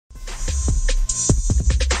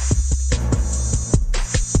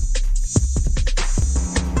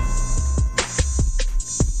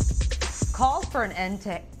for an end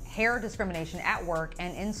to hair discrimination at work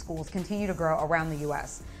and in schools continue to grow around the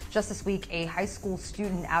U.S. Just this week, a high school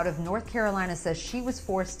student out of North Carolina says she was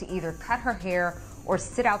forced to either cut her hair or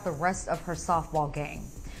sit out the rest of her softball game.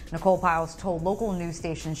 Nicole Piles told local news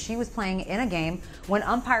stations she was playing in a game when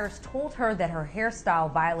umpires told her that her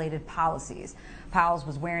hairstyle violated policies. Piles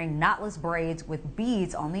was wearing knotless braids with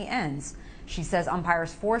beads on the ends. She says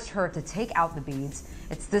umpires forced her to take out the beads.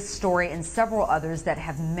 It's this story and several others that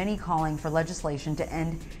have many calling for legislation to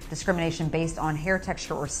end discrimination based on hair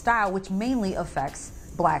texture or style, which mainly affects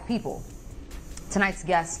Black people. Tonight's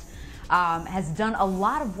guest has done a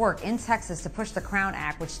lot of work in Texas to push the Crown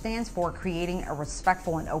Act, which stands for Creating a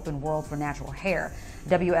Respectful and Open World for Natural Hair.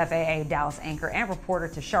 WFAA Dallas anchor and reporter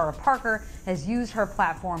Tashara Parker has used her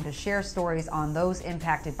platform to share stories on those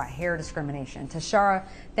impacted by hair discrimination. Tashara,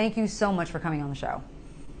 thank you so much for coming on the show.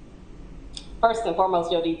 First and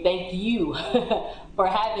foremost, Yodit, thank you for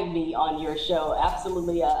having me on your show.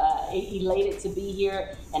 Absolutely elated to be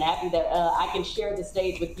here and happy that I can share the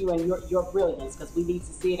stage with you and your brilliance, because we need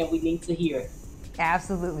to see it and we need to hear it.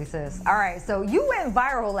 Absolutely, sis. All right, so you went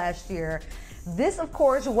viral last year. This, of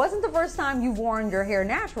course, wasn't the first time you've worn your hair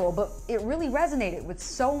natural, but it really resonated with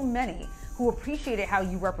so many who appreciated how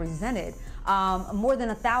you represented. More than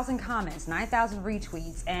 1,000 comments, 9,000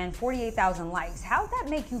 retweets, and 48,000 likes. How'd that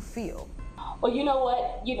make you feel? Well, you know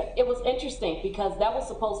what? It was interesting because that was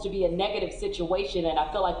supposed to be a negative situation, and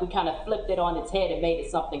I feel like we kind of flipped it on its head and made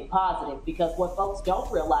it something positive, because what folks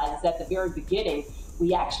don't realize is at the very beginning,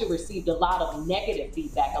 we actually received a lot of negative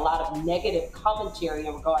feedback, a lot of negative commentary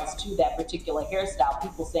in regards to that particular hairstyle.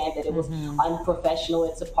 People saying that it was unprofessional,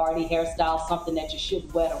 it's a party hairstyle, something that you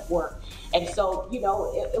shouldn't wear to work. And so, it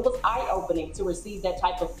was eye-opening to receive that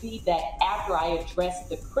type of feedback after I addressed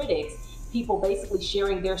the critics. People basically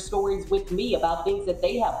sharing their stories with me about things that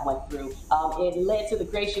they have went through. It led to the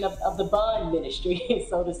creation of the bond ministry,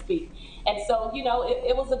 so to speak. And so,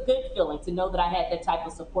 it was a good feeling to know that I had that type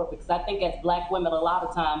of support, because I think as Black women, a lot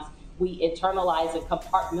of times we internalize and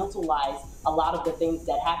compartmentalize a lot of the things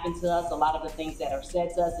that happen to us, a lot of the things that are said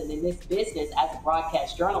to us. And in this business, as a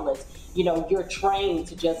broadcast journalist, you're trained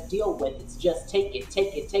to just deal with it, to just take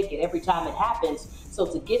it every time it happens.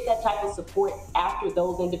 So to get that type of support after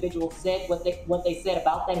those individuals said what they said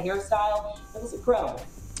about that hairstyle, it was incredible.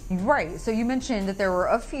 Right. So you mentioned that there were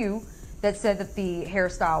a few that said that the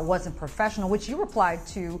hairstyle wasn't professional, which you replied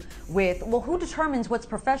to with, well, who determines what's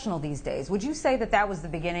professional these days? Would you say that that was the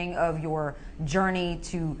beginning of your journey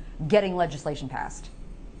to getting legislation passed?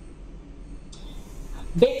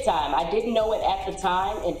 Big time. I didn't know it at the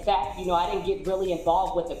time. In fact, I didn't get really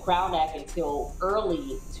involved with the Crown Act until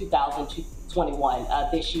early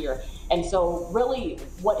 2021, this year. And so really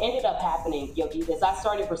what ended up happening, Yodit, is I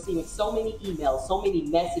started receiving so many emails, so many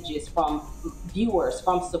messages from viewers,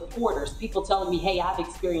 from supporters, people telling me, hey, I've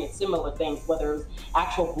experienced similar things, whether it was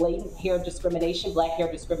actual blatant hair discrimination, Black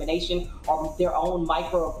hair discrimination, or their own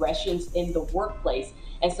microaggressions in the workplace.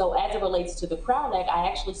 And so as it relates to the Crown Act, I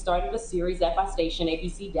actually started a series at my station,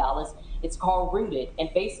 ABC Dallas. It's called Rooted.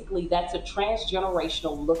 And basically that's a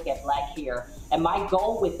transgenerational look at Black hair. And my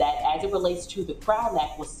goal with that, as it relates to the Crown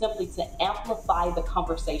Act, was simply to amplify the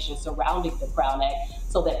conversation surrounding the Crown Act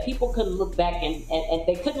so that people couldn't look back and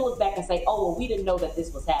they couldn't look back and say, oh, well, we didn't know that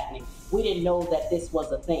this was happening. We didn't know that this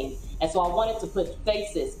was a thing. And so I wanted to put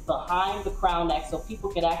faces behind the Crown Act so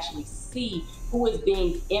people could actually see who is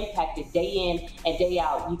being impacted day in and day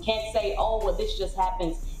out. You can't say, oh, well, this just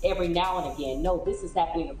happens every now and again. No, this is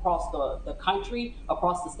happening across the country,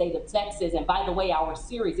 across the state of Texas. And by the way, our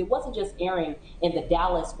series, it wasn't just airing in the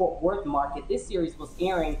Dallas-Fort Worth market. This series was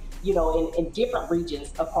airing, in different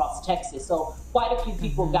regions across Texas. So quite a few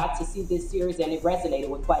people got to see this series, and it resonated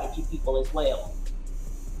with quite a few people as well.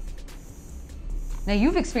 Now,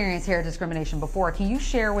 you've experienced hair discrimination before. Can you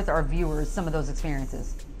share with our viewers some of those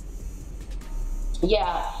experiences?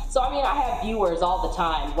 Yeah, so I have viewers all the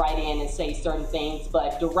time write in and say certain things,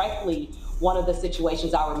 but directly, one of the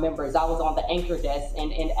situations I remember is I was on the anchor desk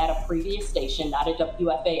and at a previous station, not at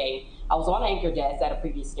WFAA. I was on anchor desk at a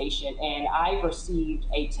previous station, and I received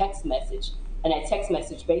a text message, and that text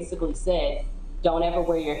message basically said, don't ever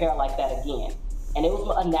wear your hair like that again. And it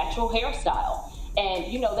was a natural hairstyle. And,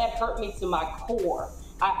 that hurt me to my core.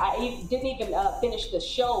 I didn't even finish the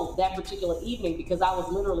show that particular evening because I was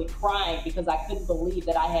literally crying because I couldn't believe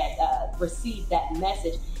that I had received that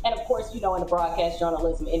message. And of course, in the broadcast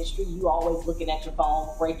journalism industry, you always looking at your phone,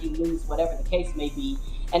 breaking news, whatever the case may be.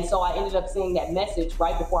 And so I ended up seeing that message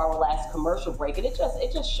right before our last commercial break. And it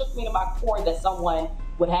just shook me to my core that someone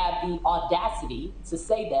would have the audacity to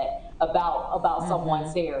say that about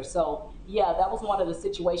someone's hair. So yeah, that was one of the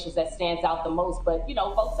situations that stands out the most. But you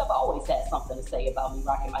know, folks have always had something to say about me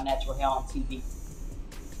rocking my natural hair on TV.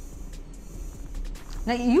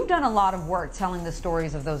 Now, you've done a lot of work telling the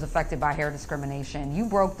stories of those affected by hair discrimination. You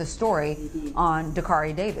broke the story on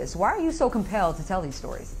Tashara Davis. Why are you so compelled to tell these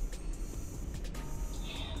stories?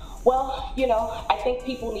 Well, you know, I think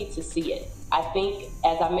people need to see it. I think,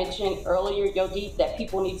 as I mentioned earlier, Yodit, that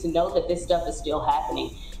people need to know that this stuff is still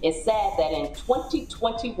happening. It's sad that in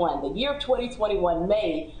 2021, the year 2021,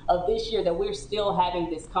 May of this year, that we're still having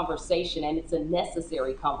this conversation, and it's a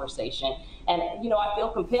necessary conversation. And, you know, I feel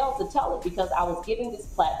compelled to tell it because I was given this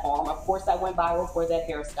platform. Of course, I went viral for that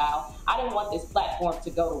hairstyle. I didn't want this platform to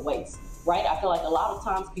go to waste. Right? I feel like a lot of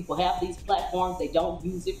times people have these platforms, they don't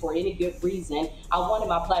use it for any good reason. I wanted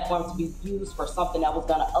my platform to be used for something that was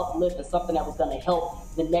going to uplift and something that was going to help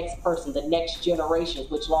the next person, the next generation,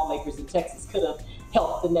 which lawmakers in Texas could have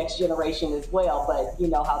helped the next generation as well. But you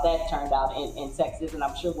know how that turned out in Texas, and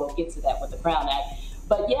I'm sure we'll get to that with the Crown Act.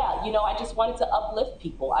 But yeah, you know, I just wanted to uplift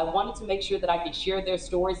people. I wanted to make sure that I could share their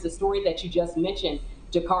stories. The story that you just mentioned,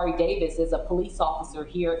 Tashara Davis, is a police officer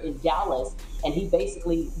here in Dallas, and he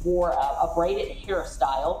basically wore a braided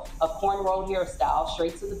hairstyle, a cornrow hairstyle,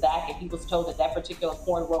 straight to the back, and he was told that that particular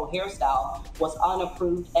cornrow hairstyle was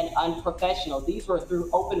unapproved and unprofessional. These were through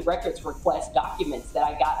open records request documents that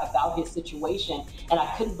I got about his situation, and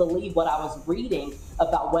I couldn't believe what I was reading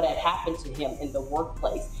about what had happened to him in the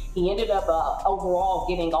workplace. He ended up overall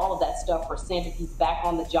getting all of that stuff rescinded. He's back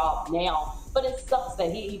on the job now. But it sucks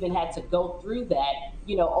that he even had to go through that,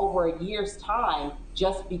 you know, over a year's time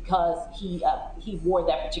just because he wore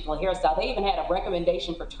that particular hairstyle. They even had a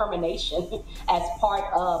recommendation for termination as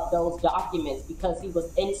part of those documents because he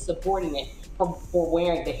was insubordinate for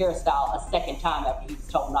wearing the hairstyle a second time after he was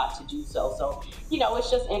told not to do so. So, you know,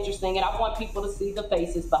 it's just interesting. And I want people to see the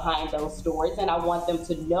faces behind those stories. And I want them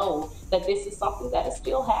to know that this is something that is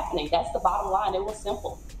still happening. That's the bottom line. It was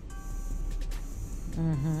simple.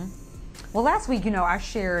 Mm-hmm. Well, last week, you know, I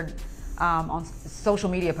shared on social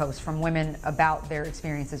media posts from women about their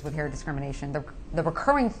experiences with hair discrimination. The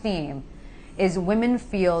recurring theme is women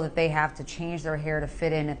feel that they have to change their hair to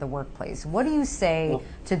fit in at the workplace. What do you say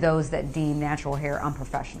to those that deem natural hair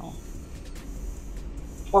unprofessional?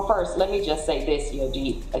 Well, first, let me just say this,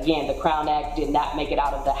 Yodit. Again, the Crown Act did not make it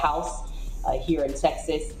out of the House here in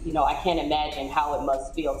Texas. You know, I can't imagine how it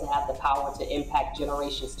must feel to have the power to impact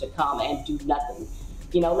generations to come and do nothing.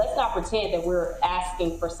 You know, let's not pretend that we're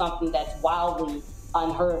asking for something that's wildly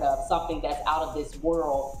unheard of, something that's out of this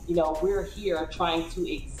world. You know, we're here trying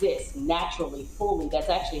to exist naturally, fully. That's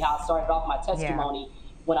actually how I started off my testimony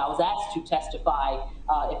when I was asked to testify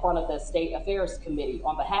in front of the State Affairs Committee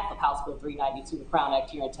on behalf of House Bill 392, the Crown Act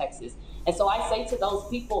here in Texas. And so I say to those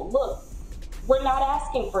people, look, we're not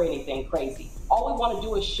asking for anything crazy. All we want to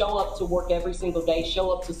do is show up to work every single day,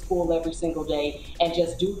 show up to school every single day, and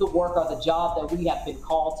just do the work or the job that we have been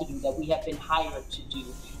called to do, that we have been hired to do.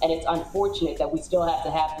 And it's unfortunate that we still have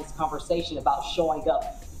to have this conversation about showing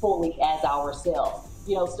up fully as ourselves.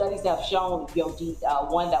 You know, studies have shown, Yodit,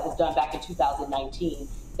 one that was done back in 2019,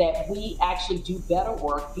 that we actually do better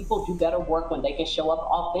work. People do better work when they can show up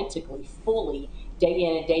authentically, fully, day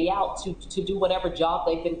in and day out to do whatever job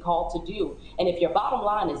they've been called to do. And if your bottom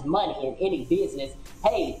line is money in any business,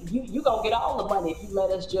 hey, you're going to get all the money if you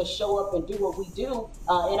let us just show up and do what we do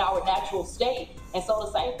in our natural state. And so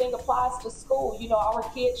the same thing applies to school. You know, our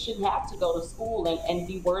kids shouldn't have to go to school and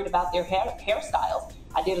be worried about their hairstyles.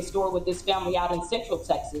 I did a story with this family out in Central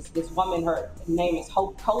Texas. This woman, her name is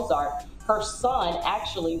Hope Cozart. Her son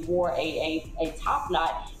actually wore a top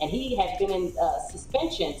knot, and he had been in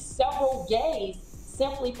suspension several days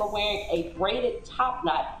simply for wearing a braided top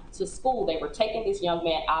knot to school. They were taking this young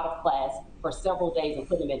man out of class for several days and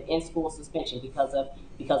putting him in in-school suspension because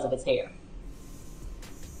of his hair.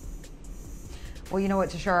 Well, you know what,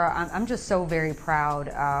 Tashara, I'm just so very proud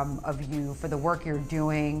of you for the work you're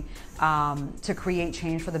doing to create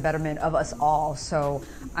change for the betterment of us all. So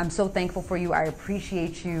I'm so thankful for you. I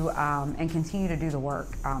appreciate you and continue to do the work,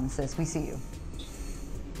 sis. We see you.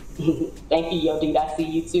 Thank you, Yodit. I see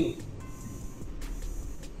you too.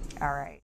 All right.